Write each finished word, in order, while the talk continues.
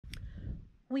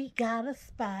We got a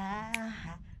spy.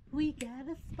 We got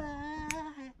a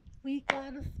spy. We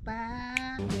got a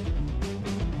spy.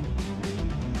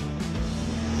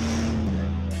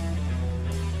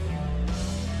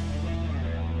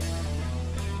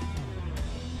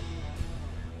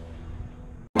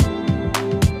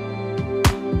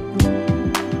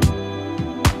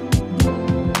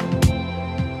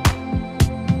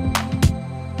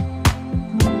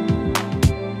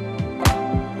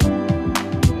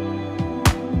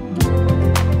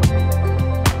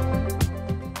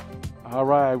 All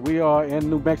right, we are in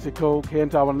New Mexico, heading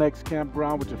to our next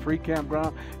campground, which is a free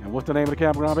campground. And what's the name of the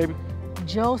campground, baby?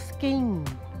 Joe Skeen.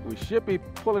 We should be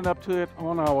pulling up to it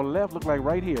on our left, look like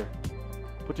right here.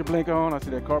 Put your blinker on, I see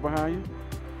that car behind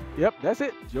you. Yep, that's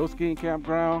it, Joe Skeen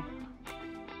Campground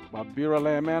by Bureau of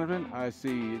Land Management. I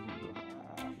see,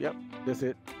 yep, that's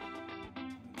it.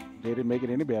 They didn't make it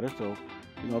any better, so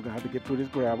we're gonna have to get through this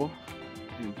gravel,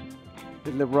 and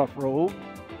this little rough road,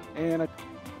 and a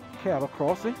cattle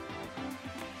crossing.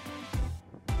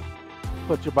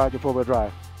 Put your bike in four-wheel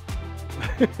drive.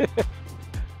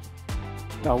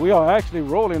 Now we are actually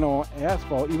rolling on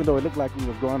asphalt, even though it looked like we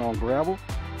was going on gravel.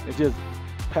 It just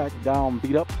packed down,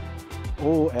 beat up,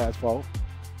 old asphalt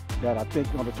that I think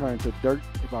is going to turn to dirt,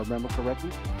 if I remember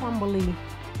correctly. Crumbly.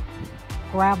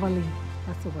 Gravelly.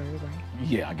 That's the word, right?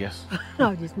 Yeah, I guess. No,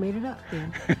 I just made it up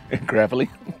then. Gravelly.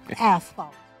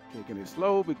 Asphalt. Taking it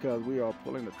slow because we are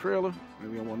pulling the trailer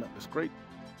and we don't want nothing to scrape.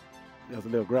 There's a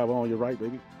little gravel on your right,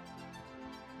 baby.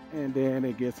 And then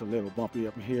it gets a little bumpy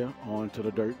up here onto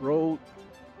the dirt road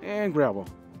and gravel.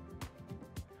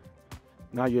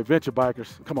 Now you adventure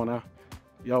bikers, come on now.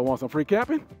 Y'all want some free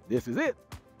camping? This is it.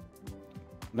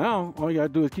 Now all you gotta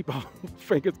do is keep our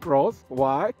fingers crossed.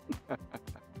 Why?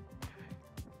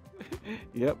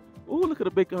 Yep. Ooh, look at the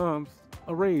big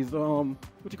arrays.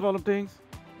 What you call them things?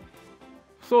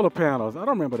 Solar panels. I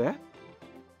don't remember that.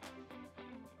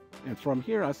 And from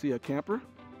here I see a camper.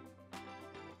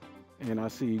 And I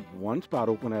see one spot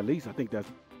open at least. I think that's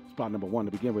spot number one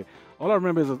to begin with. All I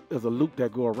remember is a loop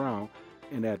that go around,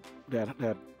 and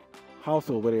that house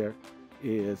over there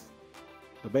is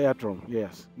the bathroom.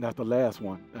 Yes, that's the last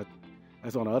one.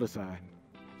 That's on the other side.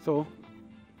 So,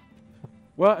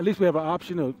 well, at least we have an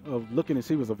option of looking and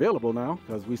see what's available now,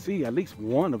 because we see at least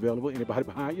one available. Anybody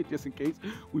behind you, just in case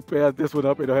we pass this one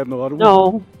up and don't have no other one?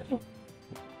 No.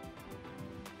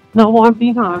 No one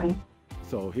behind.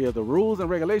 So here's the rules and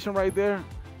regulation right there.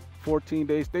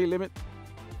 14-day stay limit.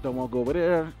 Don't want to go over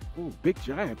there. Ooh, big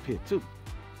giant pit too.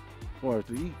 For us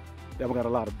to eat. That one got a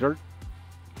lot of dirt.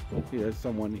 Here's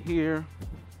someone here.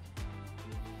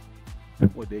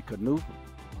 What they canoe.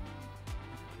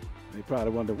 They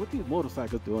probably wonder what these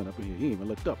motorcycles doing up in here. He ain't even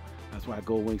looked up. That's why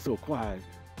Gold Wing's so quiet.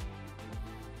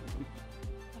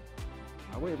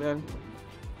 I wait, man.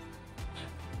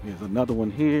 Here's another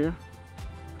one here.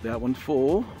 That one's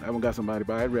full. That one got somebody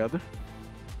by it, rather.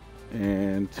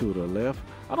 And to the left.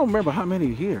 I don't remember how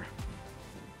many here.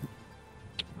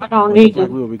 I don't need Like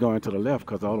to. we will be going to the left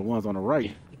because all the ones on the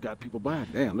right got people by it.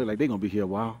 Damn, look like they're going to be here a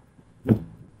while.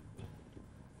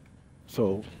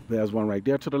 So there's one right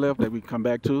there to the left that we can come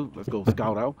back to. Let's go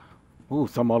scout out. Ooh,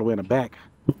 some all the way in the back.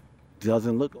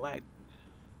 Doesn't look like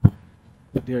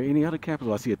there are any other campers.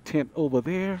 I see a tent over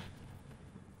there.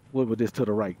 What was this to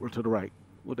the right? Or to the right?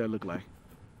 What'd that look like?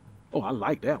 Oh, I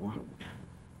like that one.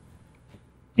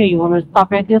 Hey, you want me to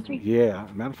stop at this one? Yeah,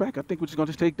 matter of fact, I think we're just gonna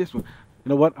just take this one. You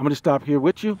know what? I'm gonna stop here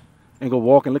with you and go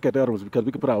walk and look at the other ones because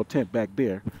we can put our tent back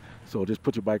there. So just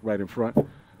put your bike right in front.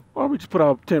 Or we just put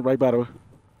our tent right by the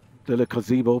little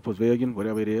gazebo, pavilion,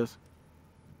 whatever it is.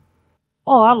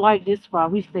 Oh, I like this spot.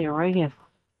 We stay right here.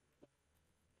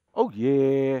 Oh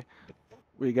yeah.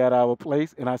 We got our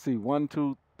place and I see 1,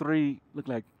 2, 3, look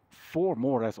like 4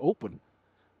 more that's open.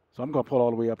 So I'm gonna pull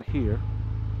all the way up here.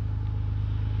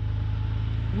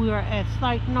 We are at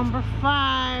site number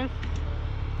 5.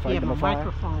 Site Yeah, my number 5.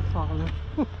 microphone falling.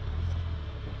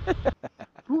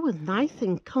 Ooh, it's nice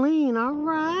and clean. All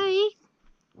right.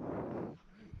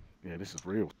 Yeah, this is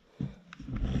real.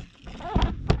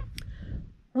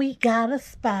 We got a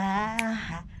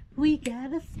spy. We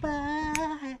got a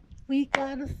spy. We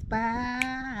got a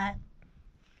spy.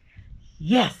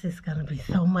 Yes, it's gonna be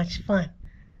so much fun.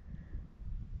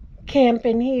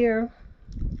 Camping here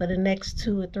for the next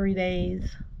 2 or 3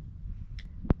 days.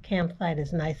 Campsite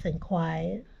is nice and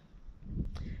quiet.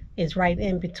 It's right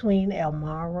in between El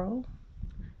Morro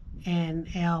and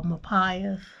El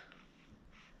Mapayas,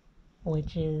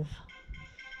 which is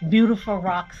beautiful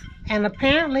rocks. And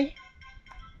apparently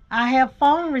I have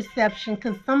phone reception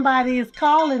because somebody is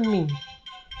calling me.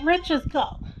 Richard's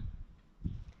call.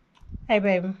 Hey,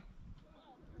 baby.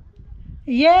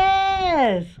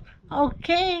 Yes.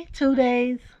 Okay, 2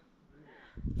 days.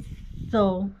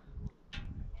 So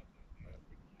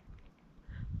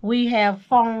we have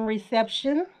phone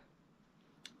reception,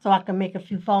 so I can make a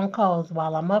few phone calls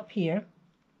while I'm up here,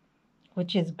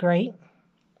 which is great.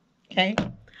 Okay.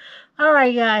 All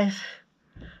right, guys.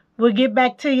 We'll get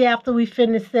back to you after we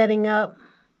finish setting up.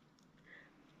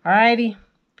 All righty.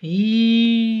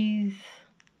 Peace.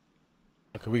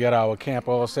 Okay, we got our camp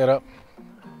all set up,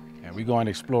 and we're going to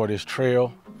explore this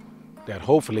trail that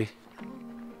hopefully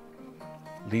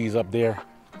leads up there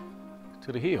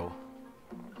to the hill.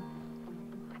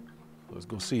 Let's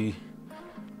go see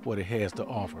what it has to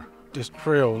offer. This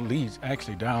trail leads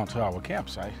actually down to our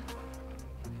campsite,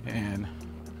 and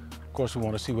of course we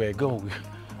want to see where it goes. We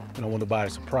don't want nobody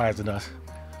surprising us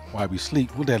while we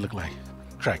sleep. What that look like?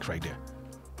 Tracks right there.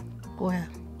 Go ahead.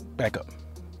 Back up.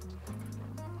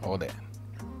 All that.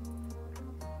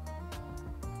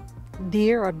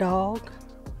 Deer or dog?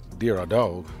 Deer or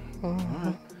dog.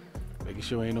 Mm-hmm. Making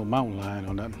sure ain't no mountain lion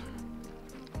or nothing.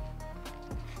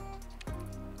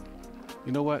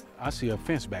 You know what? I see a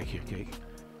fence back here, Kate.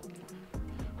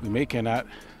 We cannot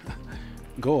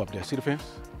go up there. See the fence?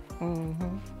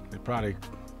 Mm-hmm. They're probably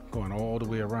going all the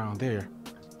way around there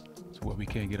to where we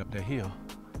can't get up that hill.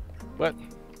 But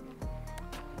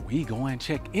we go and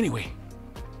check anyway.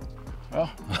 Well,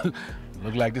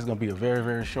 look like this is gonna be a very,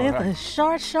 very short hike. It's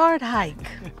a short hike.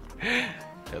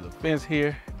 There's a fence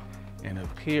here, and it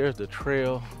appears the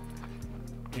trail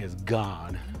is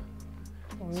gone.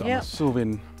 So I'm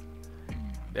assuming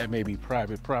that may be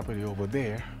private property over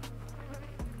there.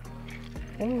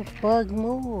 Ooh, bug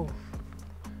move.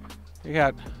 They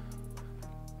got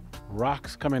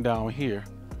rocks coming down here.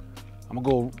 I'm gonna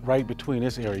go right between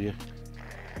this area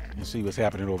and see what's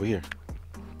happening over here.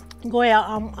 Go ahead,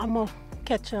 I'm gonna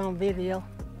catch you on video.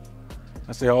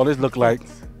 I say all this look like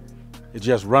it's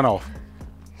just runoff.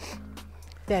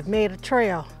 That made a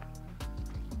trail.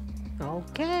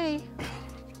 Okay.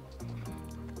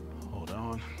 Hold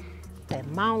on. That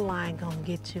mountain lion gonna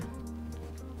get you.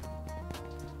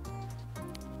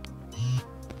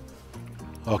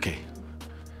 Okay,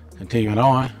 continuing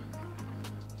on.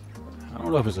 I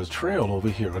don't know if it's a trail over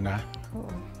here or not.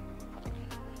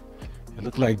 It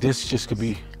looks like this just could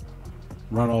be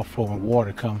runoff for when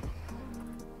water come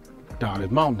down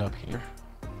this mountain up here.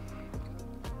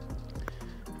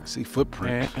 I see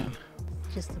footprints.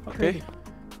 Just a pretty. Okay.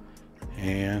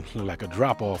 And look like a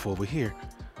drop off over here.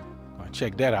 I'll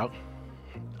check that out.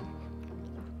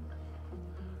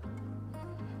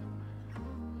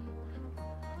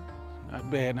 Not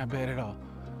bad at all.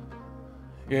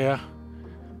 Yeah,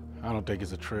 I don't think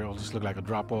it's a trail. Just look like a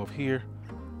drop off here.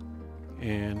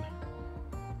 And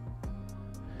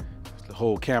it's the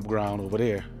whole campground over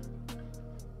there.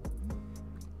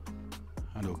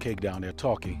 I know Cake down there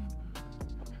talking.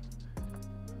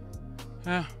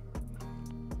 Yeah,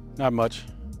 not much.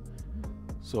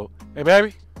 So, hey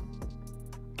baby,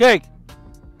 Cake.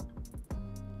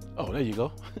 Oh, there you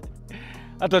go.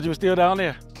 I thought you were still down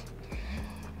there.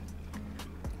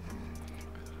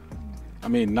 I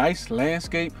mean, nice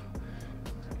landscape.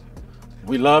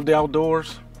 We love the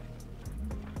outdoors.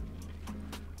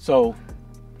 So,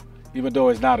 even though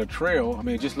it's not a trail, I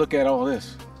mean, just look at all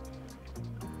this.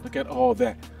 Look at all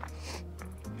that.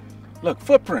 Look,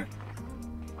 footprint.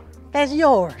 That's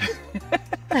yours.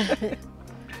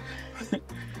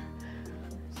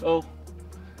 So,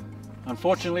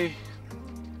 unfortunately,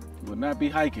 we'll not be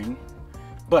hiking.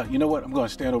 But you know what? I'm going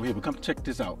to stand over here. But come check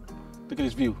this out. Look at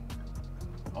this view.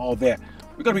 All that.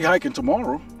 We're going to be hiking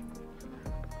tomorrow.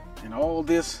 And all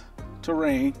this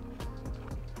terrain.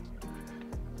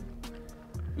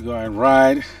 We're going to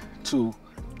ride to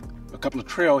a couple of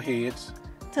trailheads.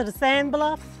 To the sand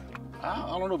bluffs? I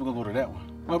don't know if we're going to go to that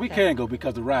one. Well, we can go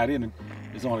because the ride in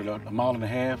is only a mile and a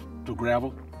half to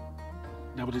gravel.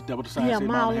 That what the sign Yeah, say, a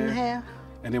mile and a half.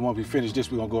 And then once we finish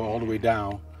this, we're going to go all the way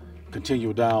down,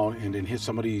 continue down, and then hit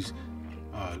some of these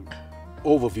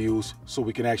overviews so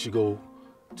we can actually go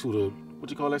to the, what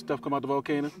you call that stuff come out the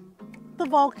volcano? The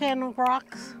volcano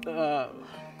rocks. The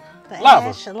lava.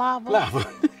 Ash, lava.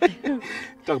 Lava.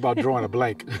 Talk about drawing a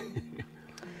blank.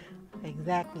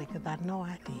 Exactly, because I know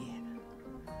I did.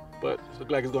 But it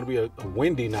looks like it's going to be a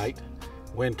windy night.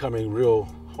 Wind coming real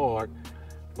hard.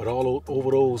 But all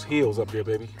over those hills up there,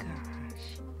 baby.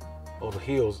 Gosh. All the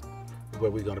hills is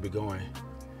where we're going to be going.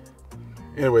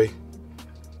 Anyway,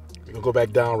 we're going to go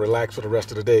back down, relax for the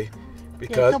rest of the day.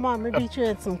 Because Yeah, come on, maybe you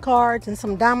had some cards and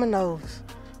some dominoes.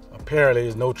 Apparently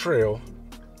there's no trail.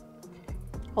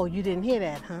 Oh, you didn't hear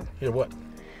that, huh? Hear what?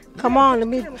 Come on, let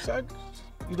me.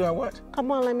 You doing what?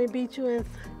 Come on, let me beat you in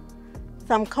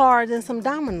some cards and some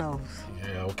dominoes.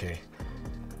 Yeah, okay.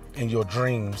 In your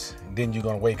dreams, and then you're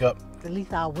gonna wake up. At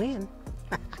least I'll win.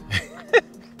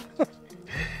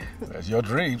 That's your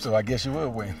dream, so I guess you will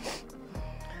win.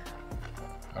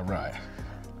 All right.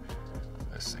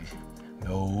 Let's see.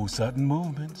 No sudden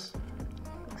movements.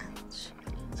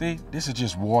 See, this is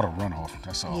just water runoff.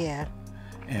 That's all. Yeah.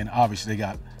 And obviously they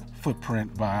got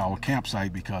footprint by our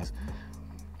campsite because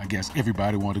I guess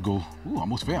everybody wanted to go. Ooh,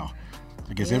 almost fell.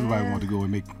 I guess everybody wanted to go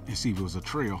and see if it was a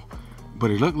trail. But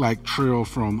it looked like trail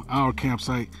from our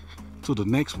campsite to the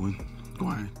next one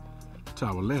going to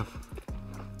our left.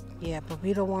 Yeah, but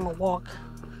we don't want to walk.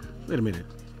 Wait a minute.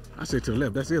 I said to the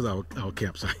left. That is our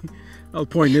campsite. I was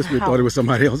pointing this way, thought it was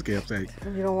somebody else's campsite.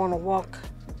 We don't want to walk.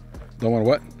 Don't want to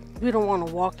what? We don't want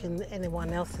to walk in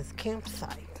anyone else's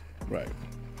campsite. Right.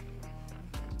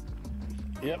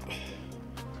 Yep.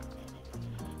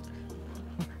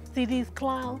 See these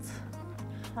clouds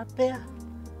up there?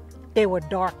 They were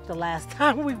dark the last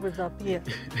time we was up here.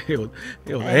 It was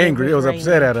angry. It was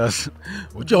upset at us.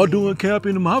 What y'all doing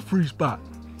camping in my free spot?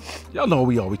 Y'all know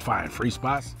we always find free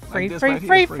spots. Free,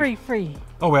 like free.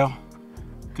 Oh well,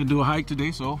 can do a hike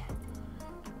today, so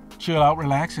chill out,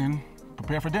 relax, and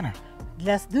prepare for dinner.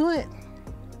 Let's do it.